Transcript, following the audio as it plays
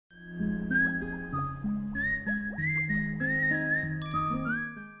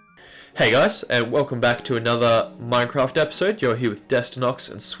Hey guys, and welcome back to another Minecraft episode. You're here with Destinox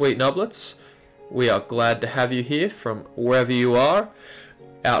and Sweet Nublets. We are glad to have you here from wherever you are.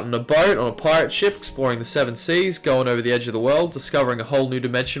 Out on a boat, on a pirate ship, exploring the seven seas, going over the edge of the world, discovering a whole new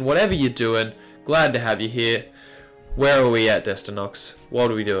dimension. Whatever you're doing, glad to have you here. Where are we at, Destinox?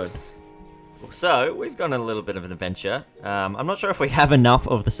 What are we doing? So, we've gone on a little bit of an adventure. I'm not sure if we have enough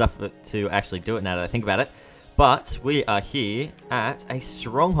of the stuff to actually do it now that I think about it. But we are here at a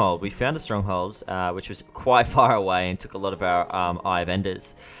stronghold. We found a stronghold, which was quite far away and took a lot of our eye of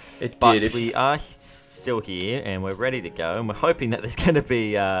enders. But we are still here and we're ready to go. And we're hoping that there's going to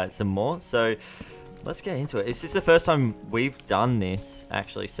be some more. So, let's get into it. This is the first time we've done this,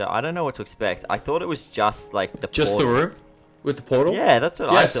 actually. So, I don't know what to expect. I thought it was just like the Just portal. the room? With the portal? Yeah, that's what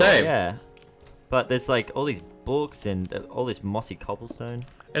I thought. Same. Yeah. But there's like all these books and all this mossy cobblestone.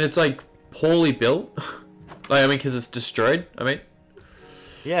 And it's like poorly built. Like, I mean, because it's destroyed, I mean.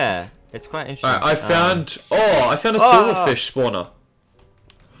 Yeah, it's quite interesting. Alright, I found a silverfish spawner.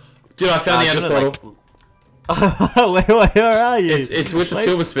 Dude, I found the ender portal. Like... where are you? It's with the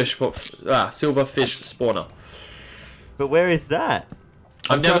silverfish spawner. But where is that?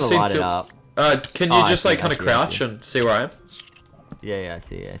 I've never seen can you just like kind of I crouch and see where I am? Yeah, I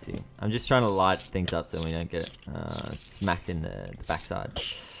see. I'm just trying to light things up so we don't get smacked in the backside.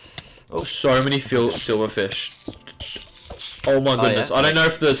 Oh, so many silverfish. Oh my goodness. Yeah? I don't know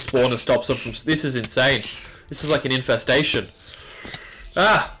if the spawner stops them from... This is insane. This is like an infestation.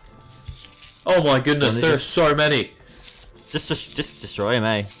 Ah! Oh my goodness, there are so many. Just destroy them,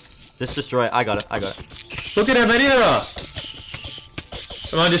 eh? Just destroy it. I got it. Look at how many there are.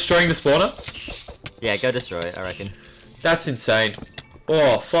 Am I destroying the spawner? Yeah, go destroy it, I reckon. That's insane.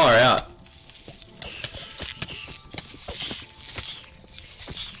 Oh, far out.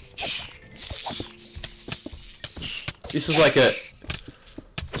 This is like a...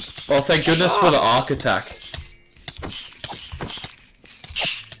 Oh, thank goodness for the arc attack.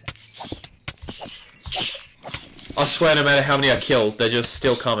 I swear no matter how many I killed, they're just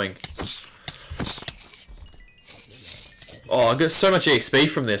still coming. Oh, I got so much EXP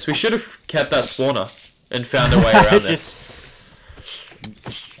from this. We should have kept that spawner and found a way around this.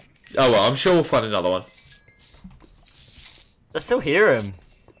 Oh well, I'm sure we'll find another one. I still hear him.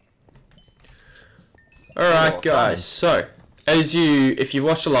 Alright guys, so if you've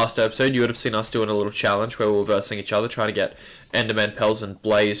watched the last episode, you would have seen us doing a little challenge where we were versing each other trying to get enderman pells and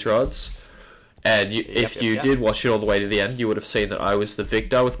blaze rods. And if you did watch it all the way to the end, you would have seen that I was the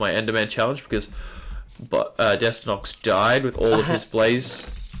victor with my enderman challenge because Destinox died with all of his blaze.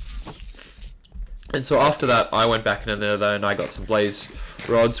 And so after that, I went back in the nether and I got some blaze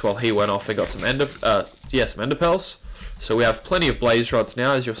rods while he went off and got some ender pearls. So we have plenty of blaze rods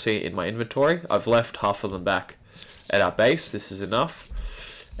now, as you'll see in my inventory. I've left half of them back at our base. This is enough.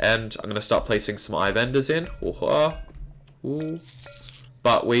 And I'm going to start placing some eye vendors in. Ooh.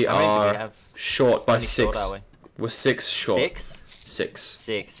 But we are short by 6. We're 6 short. 6?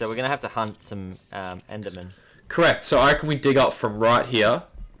 6. So we're going to have to hunt some endermen. Correct. So I reckon we dig up from right here.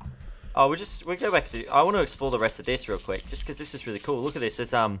 Oh, we go back to... I want to explore the rest of this real quick, just because this is really cool. Look at this.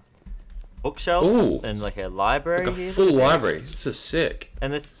 There's bookshelves and like a library. Like a full library. This is sick.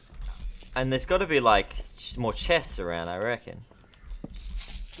 And there's got to be like more chests around, I reckon.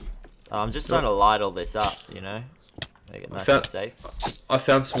 I'm just trying to light all this up, you know, make it nice and safe. I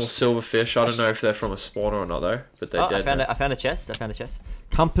found some more silverfish. I don't know if they're from a spawner or not though, but they're dead. I found a chest.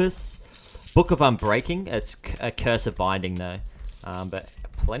 Compass, Book of Unbreaking. It's a curse of binding though, but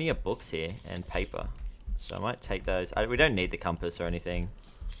plenty of books here and paper. So I might take those. We don't need the compass or anything.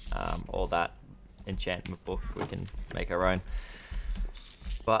 Or that enchantment book, we can make our own.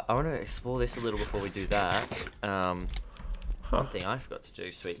 But I want to explore this a little before we do that. One thing I forgot to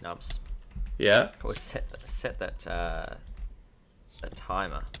do, Sweet Nubs. Yeah. Was set that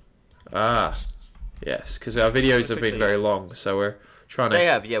timer. Ah, yes, because our videos have been very long, so we're trying to. They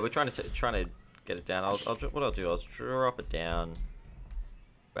have, yeah. We're trying to get it down. What I'll do, I'll drop it down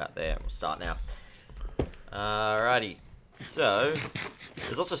about there, and we'll start now. Alrighty. So,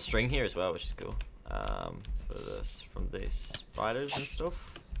 there's also string here as well, which is cool. From these spiders and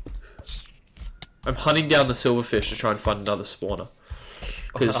stuff. I'm hunting down the silverfish to try and find another spawner.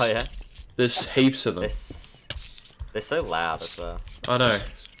 Oh yeah? There's heaps of them. They're so loud as well. I know.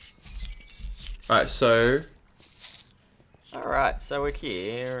 Alright, so... Alright, so we're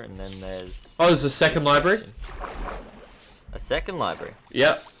here, and then there's... Oh, there's a second library? A second library?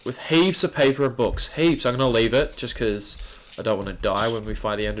 Yep, with heaps of paper and books. Heaps. I'm going to leave it, just because I don't want to die when we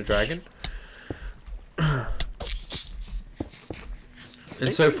fight the Ender Dragon. And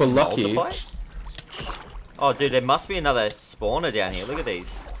so for lucky... Oh, dude, there must be another spawner down here. Look at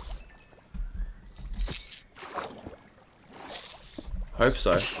these. Hope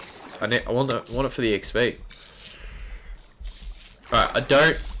so. I want it for the XP. Alright, I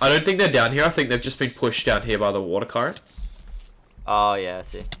don't think they're down here. I think they've just been pushed down here by the water current. Oh yeah, I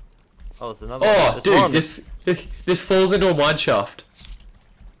see. Oh, there's another Oh, one. dude, this falls into a mine shaft.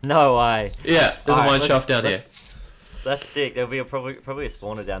 No way. Yeah, there's a mine shaft down here. That's sick. There'll be probably a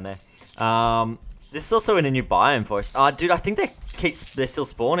spawner down there. This is also in a new biome for us. Dude, I think they're still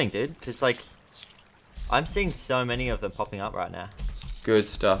spawning, dude. Cause like, I'm seeing so many of them popping up right now. Good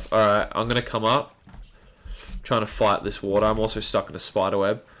stuff. Alright, I'm gonna come up. Trying to fight this water. I'm also stuck in a spider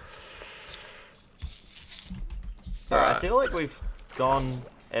web. Alright, I feel like we've gone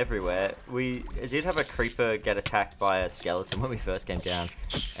everywhere. We did have a creeper get attacked by a skeleton when we first came down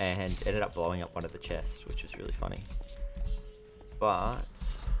and ended up blowing up one of the chests, which was really funny. But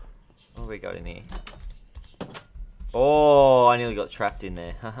what have we got in here? Oh, I nearly got trapped in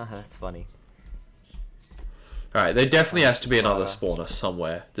there. That's funny. Alright, there definitely has to be another spawner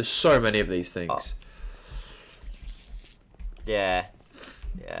somewhere. There's so many of these things. Oh. Yeah.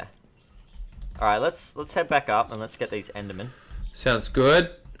 Alright, let's head back up and let's get these Endermen. Sounds good.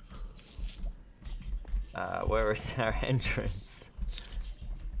 Where is our entrance?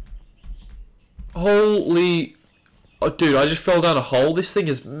 Holy... Oh, dude, I just fell down a hole. This thing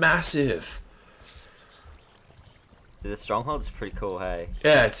is massive. The stronghold is pretty cool, hey?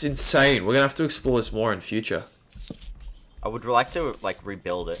 Yeah, it's insane. We're gonna have to explore this more in future. I would like to, like,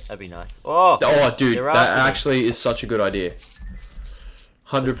 rebuild it. That'd be nice. Oh, dude, that actually is such a good idea.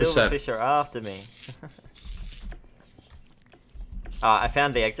 100%. The silverfish are after me. I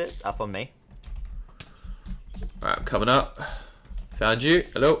found the exit up on me. Alright, I'm coming up. Found you.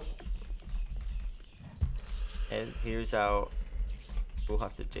 Hello. And here's our... We'll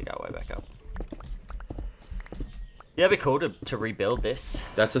have to dig our way back up. Yeah, it'd be cool to rebuild this.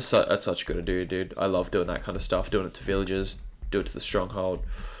 That's such a good idea, dude. I love doing that kind of stuff. Doing it to villages. Do it to the stronghold.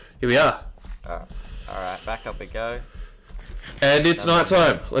 Here we are. Alright, back up we go. And it's night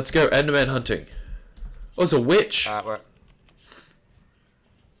time. Let's go Enderman hunting. Oh, it's a witch. Alright,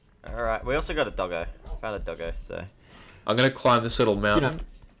 we also got a doggo. Found a doggo, so... I'm gonna climb this little mountain. You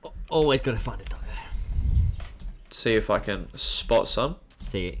know, always gotta find a doggo. See if I can spot some.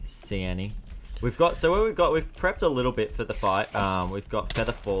 See any. We've prepped a little bit for the fight. We've got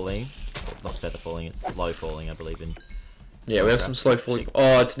feather falling. Well, not feather falling, it's slow falling, I believe in. Yeah, we have some slow falling.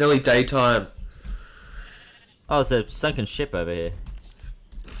 Oh, it's nearly daytime. Oh, there's a sunken ship over here.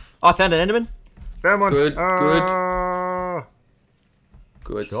 Oh, I found an Enderman. Found one.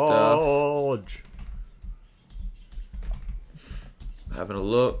 Good stuff. Having a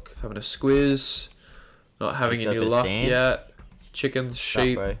look, having a squiz. Not having any luck yet. Chickens,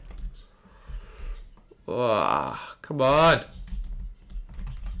 sheep. Oh, come on.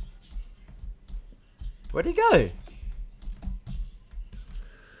 Where'd he go?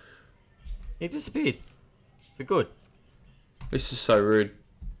 He disappeared. For good. This is so rude.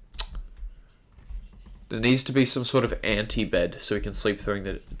 There needs to be some sort of anti-bed so we can sleep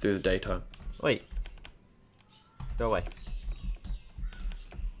through the daytime. Wait. Go away.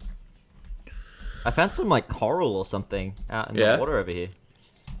 I found some like coral or something out in the water over here.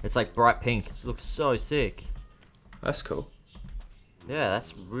 It's like bright pink. It looks so sick. That's cool. Yeah,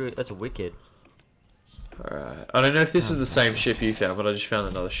 that's wicked. Alright. I don't know if this is the same ship you found, but I just found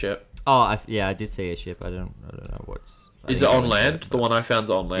another ship. Oh, yeah, I did see a ship. I don't know what's... Is it on land? The one I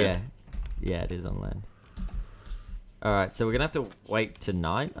found's on land. Yeah, it is on land. Alright, so we're gonna have to wait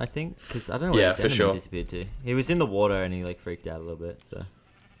tonight, I think, because I don't know where this enemy disappeared to. He was in the water and he like freaked out a little bit, so...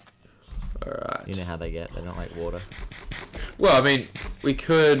 Alright. You know how they get, they don't like water. Well, I mean, we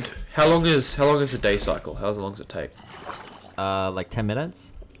could... How long is a day cycle? How long does it take? Like 10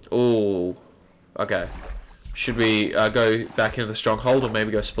 minutes? Oh, okay. Should we go back into the stronghold or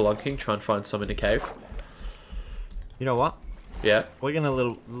maybe go spelunking, try and find some in the cave? You know what? Yeah? We're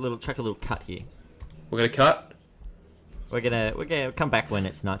gonna chuck a little cut here. We're gonna cut? We're gonna come back when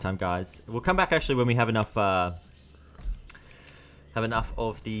it's nighttime, guys. We'll come back actually when we have enough of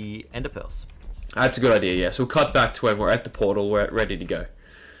the ender pearls. That's a good idea, yes. We'll cut back to when we're at the portal, we're ready to go.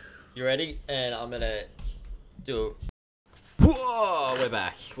 You ready? And I'm gonna do... Whoa!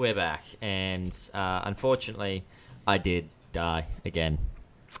 We're back. And unfortunately, I did die again.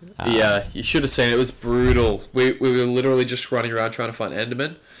 Yeah, you should have seen it. It was brutal. We were literally just running around trying to find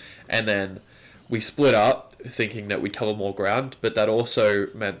Enderman, and then we split up thinking that we'd cover more ground, but that also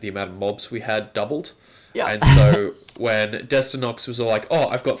meant the amount of mobs we had doubled. Yeah. And so when Destinox was all like, oh,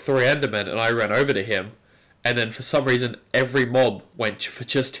 I've got 3 Endermen, and I ran over to him, and then for some reason every mob went for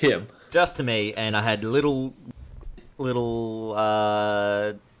just him. Just to me, and I had little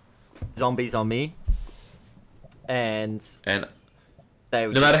zombies on me, and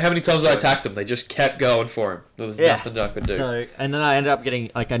No matter how many times I attacked them, they just kept going for him. There was nothing I could do. So, and then I ended up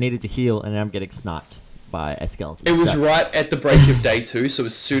getting, like, I needed to heal, and then I'm getting sniped by a skeleton. It was right at the break of day 2, so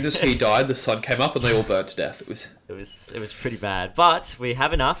as soon as he died, the sun came up and they all burnt to death. It was pretty bad, but we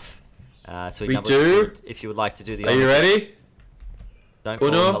have enough. So we do. If you would like to do the. Are you ready? Don't fall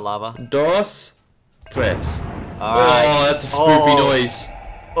in the lava. Dos, tres. Alright. Oh, that's a spoopy noise.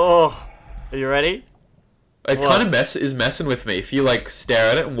 Oh, are you ready? It kind of is messing with me if you like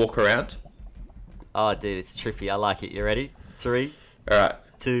stare at it and walk around. Oh, dude, it's trippy. I like it. You ready? 3. All right.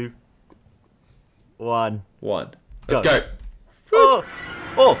 2. 1. Let's go. Oh!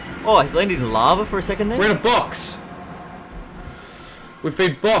 I landed in lava for a second there. We're in a box. We've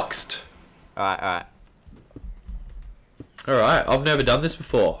been boxed. Alright. Alright, I've never done this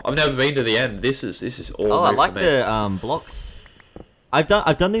before. I've never been to the end. This is all I new like for me. the blocks. I've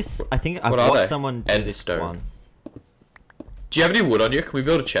done this. I think I've watched someone do this once. Do you have any wood on you? Can we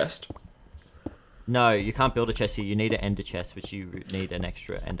build a chest? No, you can't build a chest here. You need an ender chest, which you need an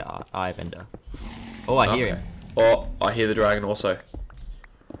extra ender eye of ender. Oh, I hear him. Oh, I hear the dragon also. Do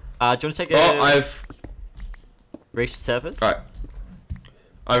you want to take a? Oh, I've reached the surface. Right.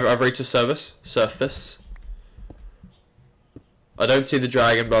 I've reached the surface. I don't see the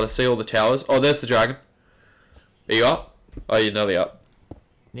dragon, but I see all the towers. Oh, there's the dragon. Are you up? Oh, you're nearly up.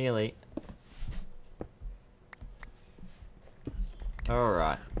 Nearly.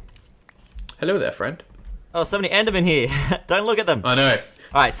 Alright. Hello there, friend. Oh, so many endermen here. Don't look at them. I know.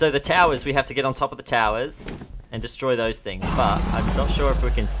 Alright, so the towers, we have to get on top of the towers and destroy those things, but I'm not sure if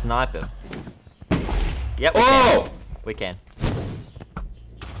we can snipe them. Yep, we can. We can.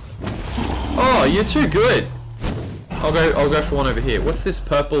 Oh, you're too good. I'll go for one over here. What's this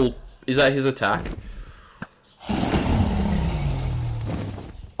purple? Is that his attack?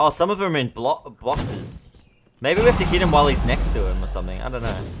 Oh, some of them are in boxes. Maybe we have to hit him while he's next to him or something. I don't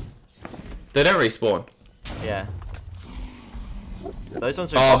know. They don't respawn. Yeah. Those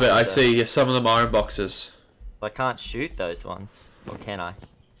ones are in boxes, but I though. see. Yeah, some of them are in boxes. I can't shoot those ones. Or can I?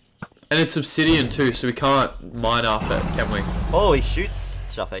 And it's obsidian too, so we can't mine up it, can we? Oh, he shoots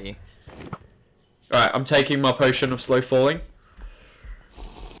stuff at you. Alright, I'm taking my potion of slow falling.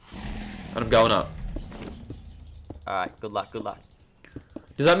 And I'm going up. Alright, good luck, good luck.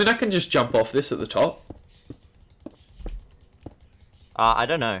 Does that mean I can just jump off this at the top? I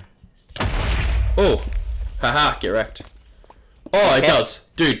don't know. Oh. Haha, get wrecked. Oh, it does.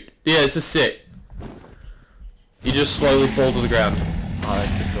 Dude, yeah, this is sick. You just slowly fall to the ground. Oh,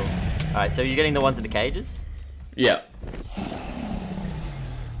 that's pretty cool. Alright, so you're getting the ones in the cages? Yeah.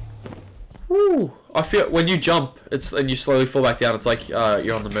 Woo. I feel when you jump, and you slowly fall back down, it's like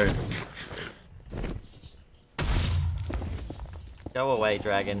you're on the moon. Go away,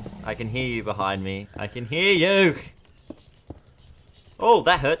 dragon. I can hear you behind me. I can hear you! Oh,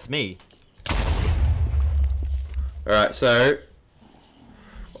 that hurts me. Alright, so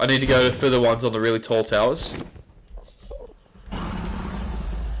I need to go for the ones on the really tall towers.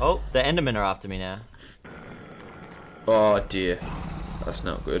 Oh, the endermen are after me now. Oh dear. That's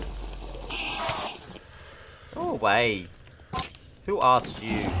not good. Go away. Who asked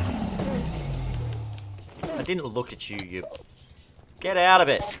you? I didn't look at you, you... Get out of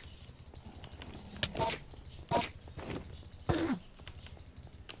it!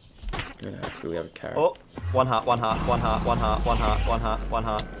 We have a carrot. Oh, one heart. What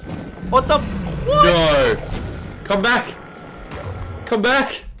the? What? No! Come back! Come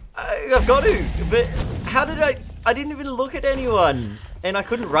back! I've got to, but how did I didn't even look at anyone! And I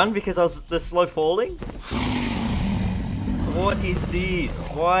couldn't run because I was the slow falling? What is this?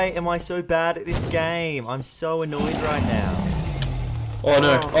 Why am I so bad at this game? I'm so annoyed right now. Oh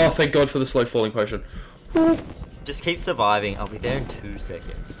no. Oh, thank God for the slow falling potion. Just keep surviving. I'll be there in 2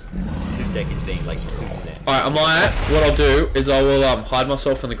 seconds. 2 seconds being like 2 minutes. Alright, I'm at. What I'll do is I will hide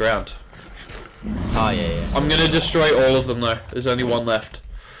myself in the ground. Oh, yeah. I'm gonna destroy all of them though. There's only one left.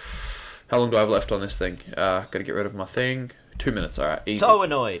 How long do I have left on this thing? Gotta get rid of my thing. 2 minutes, alright. Easy. So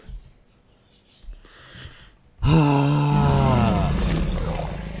annoyed.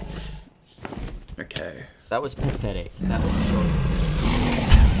 Okay. That was pathetic. That was so...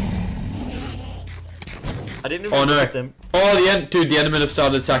 I didn't even look at them. Oh, dude, the endermen have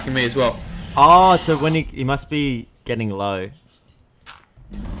started attacking me as well. Oh, so when he must be getting low.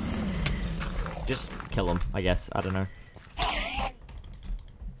 Just kill him, I guess. I don't know.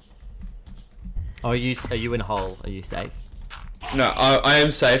 Oh, are you in a hole? Are you safe? No, I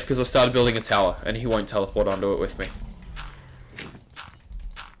am safe because I started building a tower and he won't teleport onto it with me.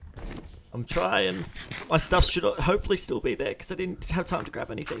 I'm trying. My stuff should hopefully still be there because I didn't have time to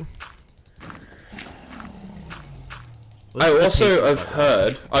grab anything. Well, I this is a also peaceful have Pokemon.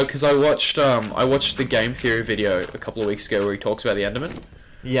 heard, because I watched the game theory video a couple of weeks ago where he talks about the Enderman.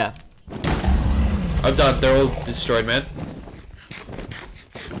 Yeah. I've done. They're all destroyed, man.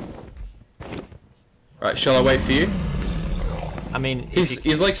 Right, shall I wait for you? I mean,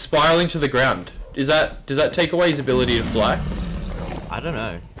 He's like spiraling to the ground. Does that take away his ability to fly? I don't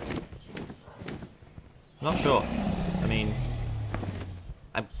know. Not sure. I mean,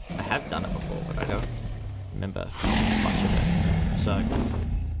 I have done it before, but I don't remember much of it. So,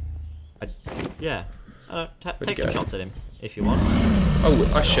 yeah. Take some shots at him if you want.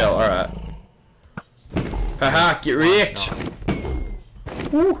 Oh, I shall. All right. Haha! Get wrecked.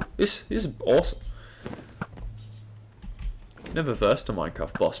 Woo! This is awesome. Never versed a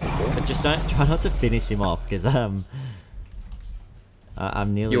Minecraft boss before. But just try not to finish him off, because I'm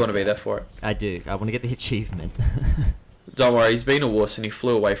nearly. You want to be there for it. I do. I want to get the achievement. Don't worry, he's been a wuss and he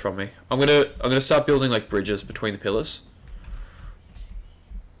flew away from me. I'm gonna start building like bridges between the pillars.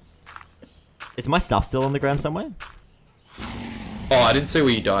 Is my stuff still on the ground somewhere? Oh, I didn't see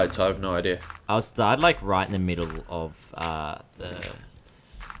where you died, so I have no idea. Died like right in the middle of the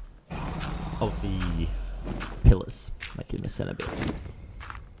pillars, like in the center bit.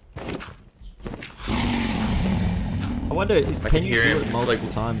 I wonder, can you do it multiple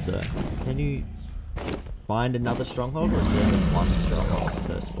times though? Can you find another stronghold, or is there only one stronghold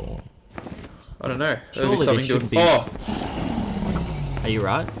per spawn? I don't know. Surely there shouldn't be. Oh, are you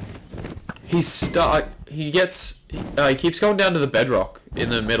right? he's stuck. He keeps going down to the bedrock in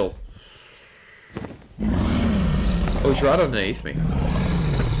the middle. Oh, he's right underneath me.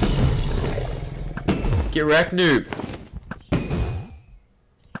 Get wrecked, noob.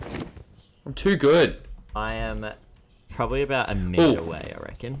 I'm too good. I am probably about a minute away, I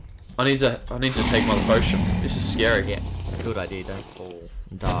reckon. I need to take my potion. This is scary. Yeah, good idea. Don't fall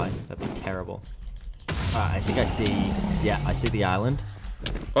and die. That'd be terrible. Alright, I think I see. Yeah, I see the island.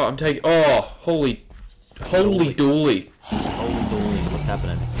 Oh, I'm taking. Oh, holy dooly. Holy dooly, what's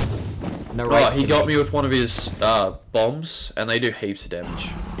happening? Oh, he got me with one of his bombs, and they do heaps of damage.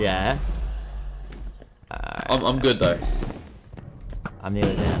 Yeah. I'm good though. I'm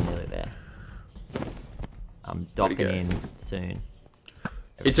nearly there. I'm docking in soon.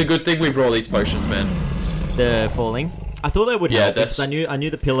 It's a good thing we brought these potions, man. The falling. I thought they would help because that's... I knew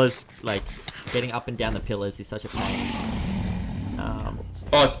the pillars, like getting up and down the pillars is such a pain.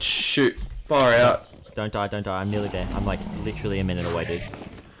 Oh shoot! Far out. Don't die! I'm nearly there. I'm like literally a minute away, dude.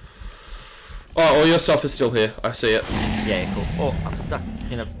 Oh, all your stuff is still here. I see it. Yeah, cool. Oh, I'm stuck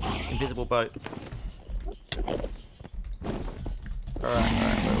in a invisible boat. Alright,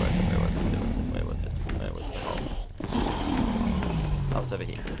 where was it? Oh, it's over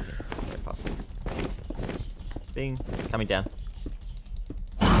here. Right past it. Bing, coming down.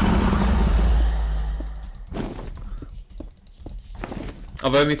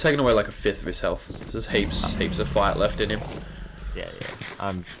 I've only taken away like a fifth of his health. There's heaps of fight left in him. Yeah.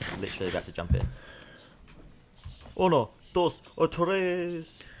 I'm literally about to jump in. Uno, dos, o tres.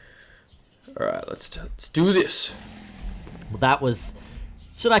 Alright, let's do this. Well, that was...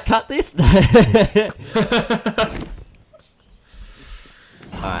 Should I cut this?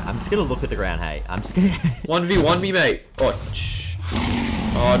 Alright, I'm just gonna look at the ground, hey. I'm just gonna... 1v1 me, mate. Oh, shh.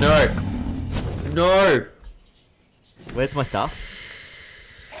 Oh, no. No. Where's my stuff?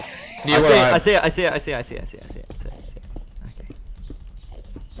 Near I see it. Okay.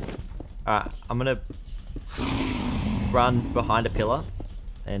 Alright, I'm gonna run behind a pillar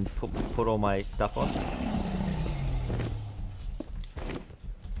and put all my stuff on.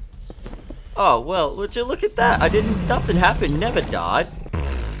 Oh, well, would you look at that? Nothing happened, never died.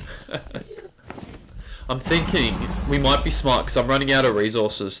 I'm thinking we might be smart because I'm running out of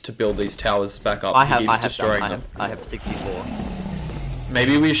resources to build these towers back up. I have 64.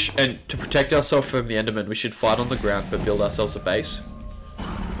 Maybe we should, and to protect ourselves from the Enderman, we should fight on the ground but build ourselves a base.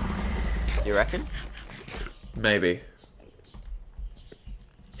 You reckon? Maybe.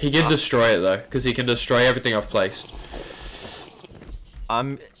 He can destroy it though, because he can destroy everything I've placed.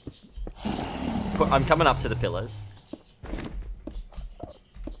 I'm coming up to the pillars.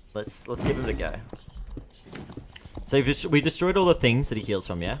 Let's give it a go. So we destroyed all the things that he heals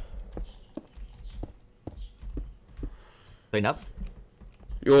from, yeah? Three nubs?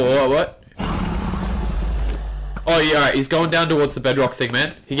 Oh, what? Oh yeah, alright, he's going down towards the bedrock thing,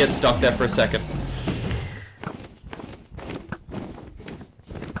 man. He gets stuck there for a second.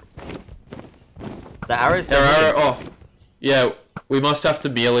 The arrows. Oh, yeah. We must have to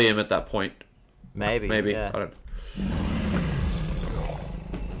melee him at that point. Maybe. Yeah. I don't.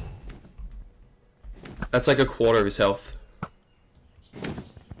 That's like a quarter of his health.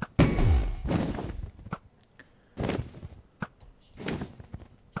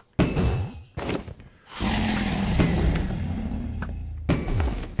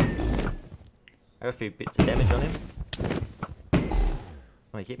 I got a few bits of damage on him.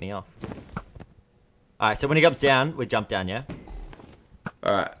 Oh, he hit me off. Alright, so when he comes down, we jump down, yeah?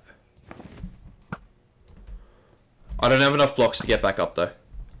 Alright. I don't have enough blocks to get back up, though.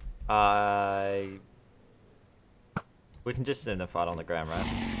 We can just end the fight on the ground, right?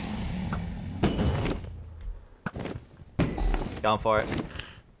 Going for it.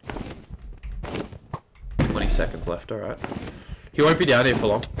 20 seconds left, alright. He won't be down here for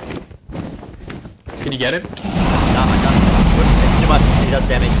long. Can you get him? No, I can't. It's too much. He does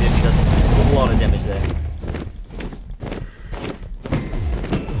damage. He does a lot of damage there.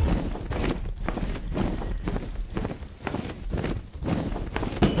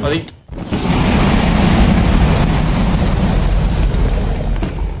 I think...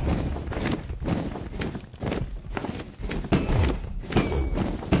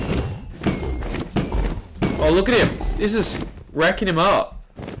 Oh, look at him. This is wrecking him up.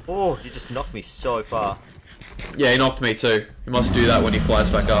 Oh, you just knocked me so far. Yeah, he knocked me too. He must do that when he flies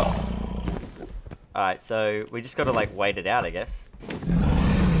back up. Alright, so we just gotta like wait it out, I guess.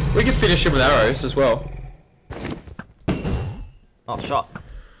 We can finish him with arrows as well. Oh, shot.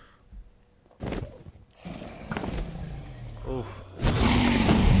 Oof.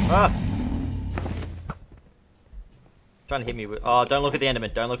 Ah! Trying to hit me with... Oh, don't look at the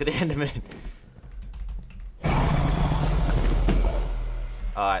Enderman. Don't look at the Enderman.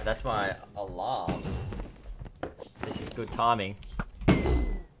 Alright, that's my alarm. This is good timing.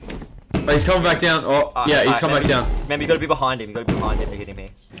 Oh, he's coming back down. Oh, yeah, he's coming back down. Remember, you gotta be behind him. You gotta be behind him to hit him here.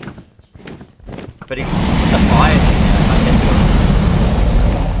 But he's the fire thing now.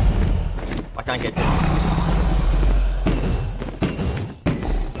 I can't get to him.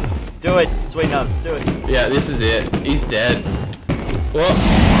 Do it, sweet nubs, do it. Yeah, this is it. He's dead. What?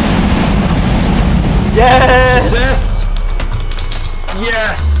 Yes! Success!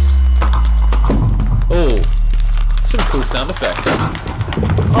 Yes! Oh, some cool sound effects.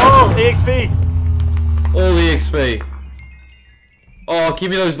 Oh, EXP! All the XP. Oh,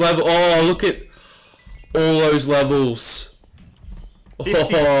 give me those levels. Oh, look at all those levels.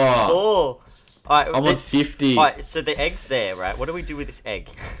 54. Oh, Alright, I'm on 50. Alright, so the egg's there, right? What do we do with this egg?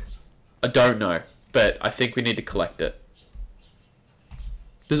 I don't know, but I think we need to collect it.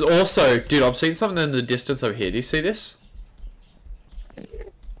 There's also, dude, I'm seeing something in the distance over here. Do you see this?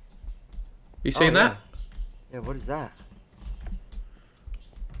 You seen that? Yeah, what is that?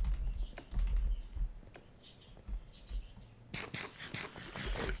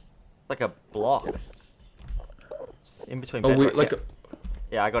 Like a block. It's in between. Oh, bedrock, like yeah.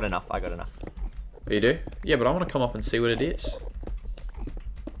 Yeah, I got enough. I got enough. You do? Yeah, but I want to come up and see what it is.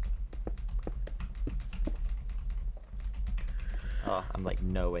 Oh, I'm like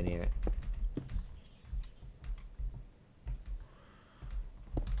nowhere near it.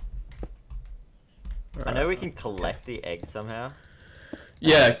 I know we can collect the egg somehow.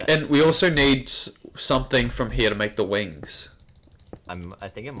 Yeah, and we also need something from here to make the wings. I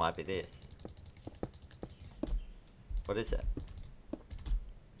think it might be this. What is it?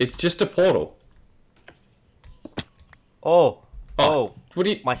 It's just a portal. Oh! Oh! What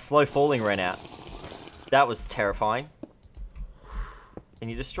do you... My slow falling ran out. That was terrifying. Can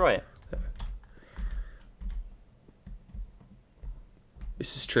you destroy it?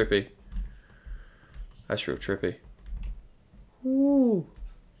 This is trippy. That's real trippy. Ooh.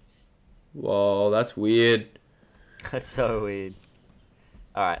 Whoa, that's weird. That's so weird.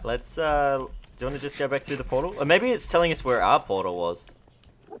 Alright, let's, do you want to just go back through the portal? Or maybe it's telling us where our portal was.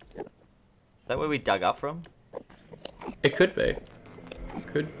 Is that where we dug up from? It could be.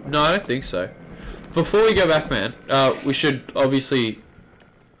 No, I don't think so. Before we go back, man, we should obviously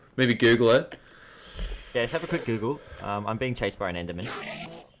maybe Google it. Yeah, have a quick Google. I'm being chased by an Enderman.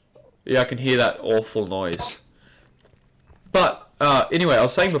 Yeah, I can hear that awful noise. But, anyway, I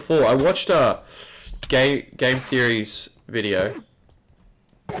was saying before, I watched Game Theory's video.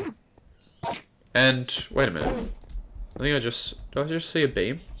 And, wait a minute. I think do I just see a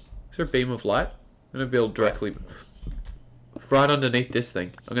beam? Is there a beam of light? I'm going to build directly... Right underneath this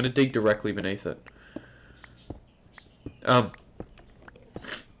thing. I'm going to dig directly beneath it. I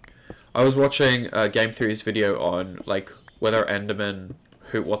was watching Game Theory's video on, like, whether Endermen,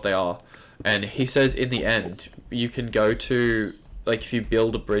 what they are. And he says in the end, you can go to, like, if you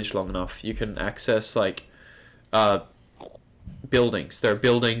build a bridge long enough, you can access, like, buildings. There are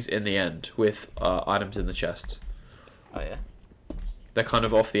buildings in the end with items in the chests. Oh, yeah? They're kind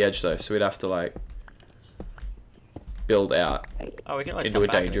of off the edge, though, so we'd have to, like, build out Oh, we can always into come a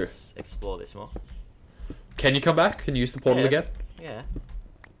back danger. and explore this more. Can you come back and use the portal Yeah. again? Yeah.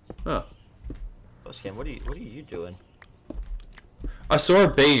 Oh. AussieGame, what are you doing? I saw a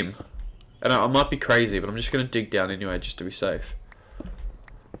beam. And I might be crazy, but I'm just going to dig down anyway, just to be safe.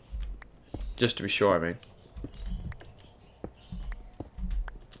 Just to be sure, I mean.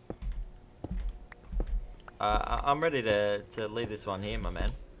 I'm ready to leave this one here, my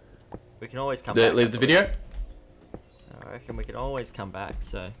man. We can always come back. Leave the video? I reckon we can always come back,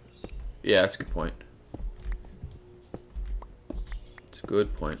 so... Yeah, that's a good point. It's a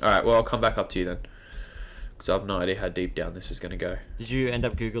good point. Alright, well, I'll come back up to you then. Because I have no idea how deep down this is going to go. Did you end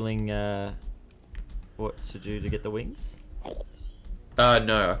up Googling what to do to get the wings? No,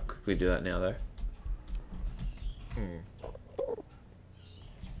 I'll quickly do that now, though.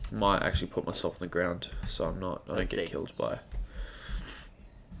 Might actually put myself on the ground, so I don't get killed by.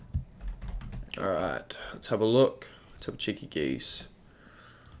 Alright, let's have a look. Let's have a cheeky geese.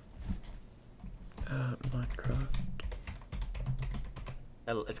 Minecraft.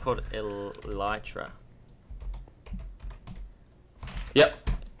 It's called Elytra. Yep.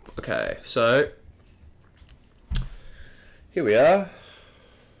 Okay, so here we are.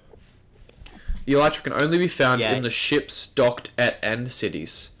 The Elytra can only be found in the ships docked at end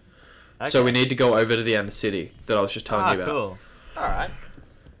cities. Okay. So we need to go over to the end city that I was just telling you about. Cool. Alright.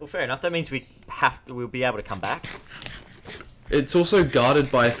 Well, fair enough. That means we'll be able to come back. It's also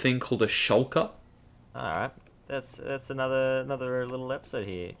guarded by a thing called a shulker. Alright. That's another little episode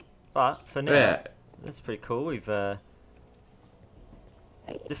here. But for now, that's pretty cool. We've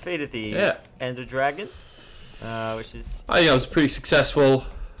defeated the Ender Dragon, which is... I think that was a pretty successful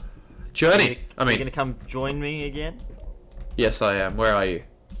journey. Are you gonna come join me again? Yes, I am. Where are you?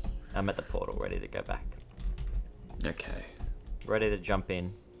 I'm at the portal, ready to go back. Okay. Ready to jump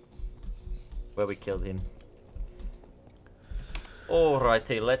in. Where we killed him.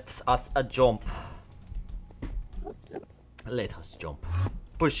 Alrighty, let's us a jump. Let us jump.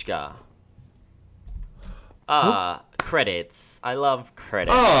 Pushka. Credits. I love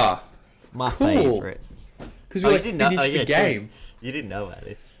credits. My favorite. Because we finished the game. You didn't know about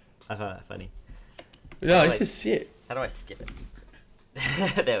this. I found that funny. No, it's just it. How do I skip it?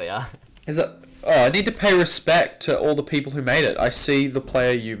 There we are. I need to pay respect to all the people who made it. I see the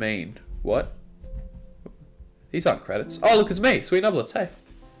player you mean. What? These aren't credits. Oh, look, it's me. Sweet nublets. Hey.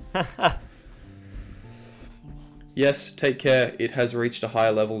 Yes, take care. It has reached a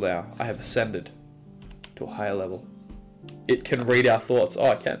higher level now. I have ascended to a higher level. It can read our thoughts. Oh,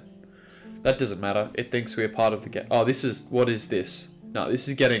 I can. That doesn't matter. It thinks we are part of the game. Oh, this is... What is this? No, this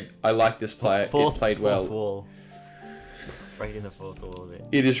is getting... I like this player. It played well. Wall. Breaking the fourth wall there.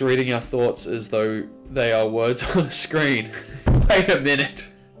 It is reading our thoughts as though they are words on a screen. Wait a minute.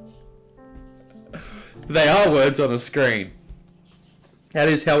 They are words on a screen. That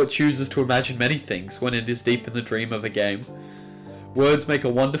is how it chooses to imagine many things when it is deep in the dream of a game. Words make a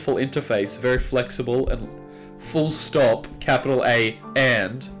wonderful interface, very flexible and full stop, capital A,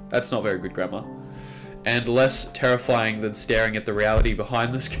 and... That's not very good grammar. And less terrifying than staring at the reality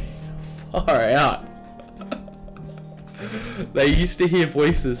behind the screen. Far out. They used to hear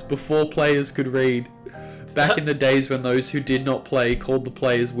voices before players could read. Back in the days when those who did not play called the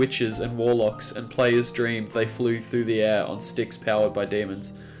players witches and warlocks, and players dreamed they flew through the air on sticks powered by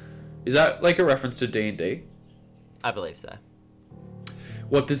demons. Is that like a reference to D&D? I believe so.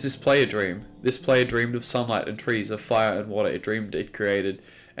 What does this player dream? This player dreamed of sunlight and trees, of fire and water. It dreamed it created.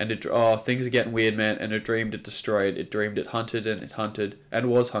 And it... Oh, things are getting weird, man. And it dreamed it destroyed. It dreamed it hunted and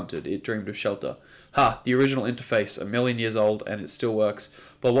was hunted. It dreamed of shelter. Ha! The original interface, 1,000,000 years old, and it still works.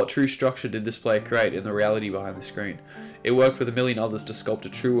 But what true structure did this player create in the reality behind the screen? It worked with 1,000,000 others to sculpt a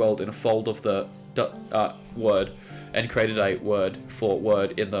true world in a fold of the word, and created a word for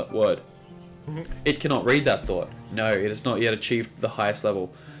word in the word. It cannot read that thought. No, it has not yet achieved the highest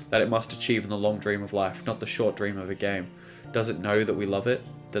level that it must achieve in the long dream of life, not the short dream of a game. Does it know that we love it?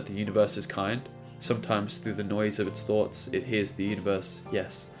 That the universe is kind? Sometimes through the noise of its thoughts, it hears the universe.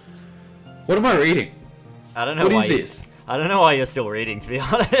 Yes. What am I reading? I don't know why this. I don't know why you're still reading, to be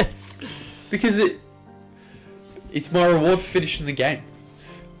honest. Because it's my reward for finishing the game.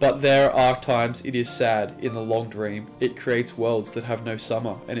 But there are times it is sad in the long dream. It creates worlds that have no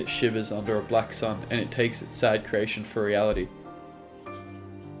summer, and it shivers under a black sun, and it takes its sad creation for reality.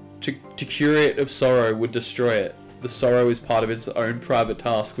 To cure it of sorrow would destroy it. The sorrow is part of its own private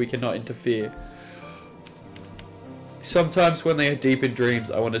task. We cannot interfere. Sometimes when they are deep in dreams,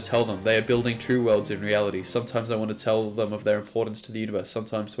 I want to tell them they are building true worlds in reality. Sometimes I want to tell them of their importance to the universe.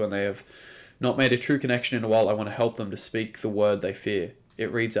 Sometimes when they have not made a true connection in a while, I want to help them to speak the word they fear.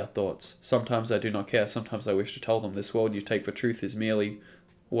 It reads our thoughts. Sometimes I do not care. Sometimes I wish to tell them this world you take for truth is merely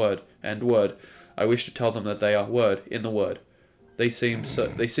word and word. I wish to tell them that they are word in the word. They see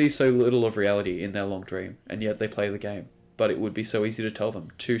so little of reality in their long dream, and yet they play the game. but it would be so easy to tell them.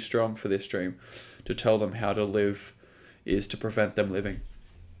 Too strong for this dream. To tell them how to live is to prevent them living.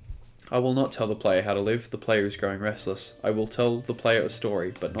 I will not tell the player how to live. The player is growing restless. I will tell the player a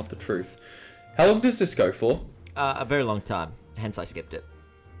story, but not the truth. How long does this go for? A very long time. Hence, I skipped it.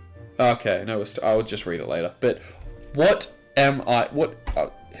 Okay, no, I will just read it later. But what am I...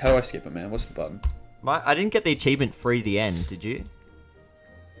 how do I skip it, man? What's the button? I didn't get the achievement free the end, did you?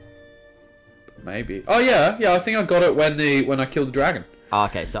 Maybe. Oh, yeah. Yeah, I think I got it when I killed the dragon. Oh,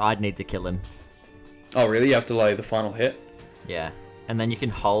 okay, so I'd need to kill him. Oh, really? You have to lay the final hit? Yeah. And then you can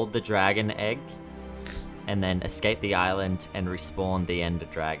hold the dragon egg and then escape the island and respawn the ender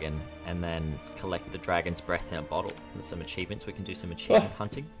dragon and then collect the dragon's breath in a bottle. With some achievements, we can do some achievement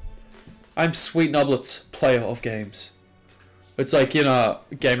hunting. I'm Sweet Nublets, player of games. It's like in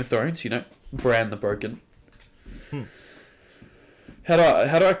Game of Thrones, you know? Bran the Broken. How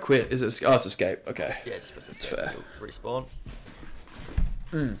do I quit? Is it... Oh, it's escape. Okay. Yeah, just press escape. Respawn.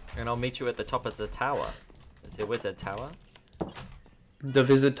 And I'll meet you at the top of the tower. Is there wizard tower? The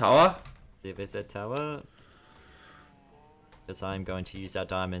Wizard Tower? The wizard tower. Because I'm going to use our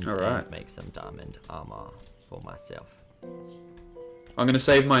diamonds Alright. and make some diamond armor for myself. I'm going to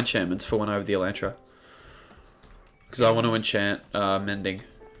save my enchantments for when I have the Elantra. Because I want to enchant Mending.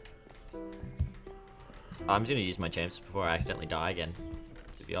 I'm going to use my champs before I accidentally die again,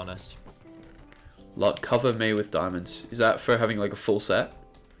 to be honest. Cover me with diamonds. Is that for having like a full set?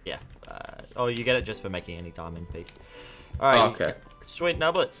 Yeah. Oh, you get it just for making any diamond piece. Alright. Oh, okay. Sweet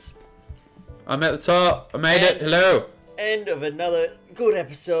nublets. I'm at the top. I made it. Hello. End of another good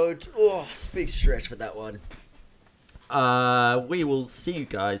episode. Oh, big stretch for that one. We will see you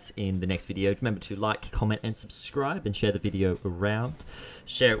guys in the next video. Remember to like, comment, and subscribe, and share the video around.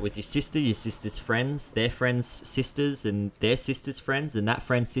 Share it with your sister's friends, their friends' sisters, and their sisters' friends, and that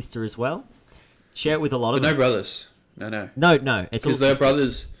friend's sister as well. Share it with a lot of them. No brothers. No. No. It's all because they're sisters.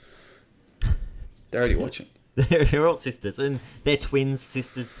 brothers. They're already watching. They're all sisters, and they're twins,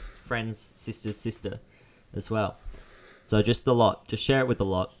 sisters, friends, sister as well. So just a lot. Just share it with a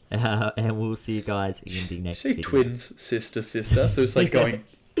lot. And we'll see you guys in the next video. Twins, sister. So it's like going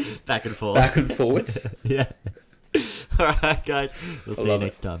back and forth. back and forwards. Yeah. Alright, guys. We'll see you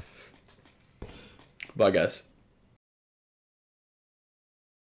next time. Bye, guys.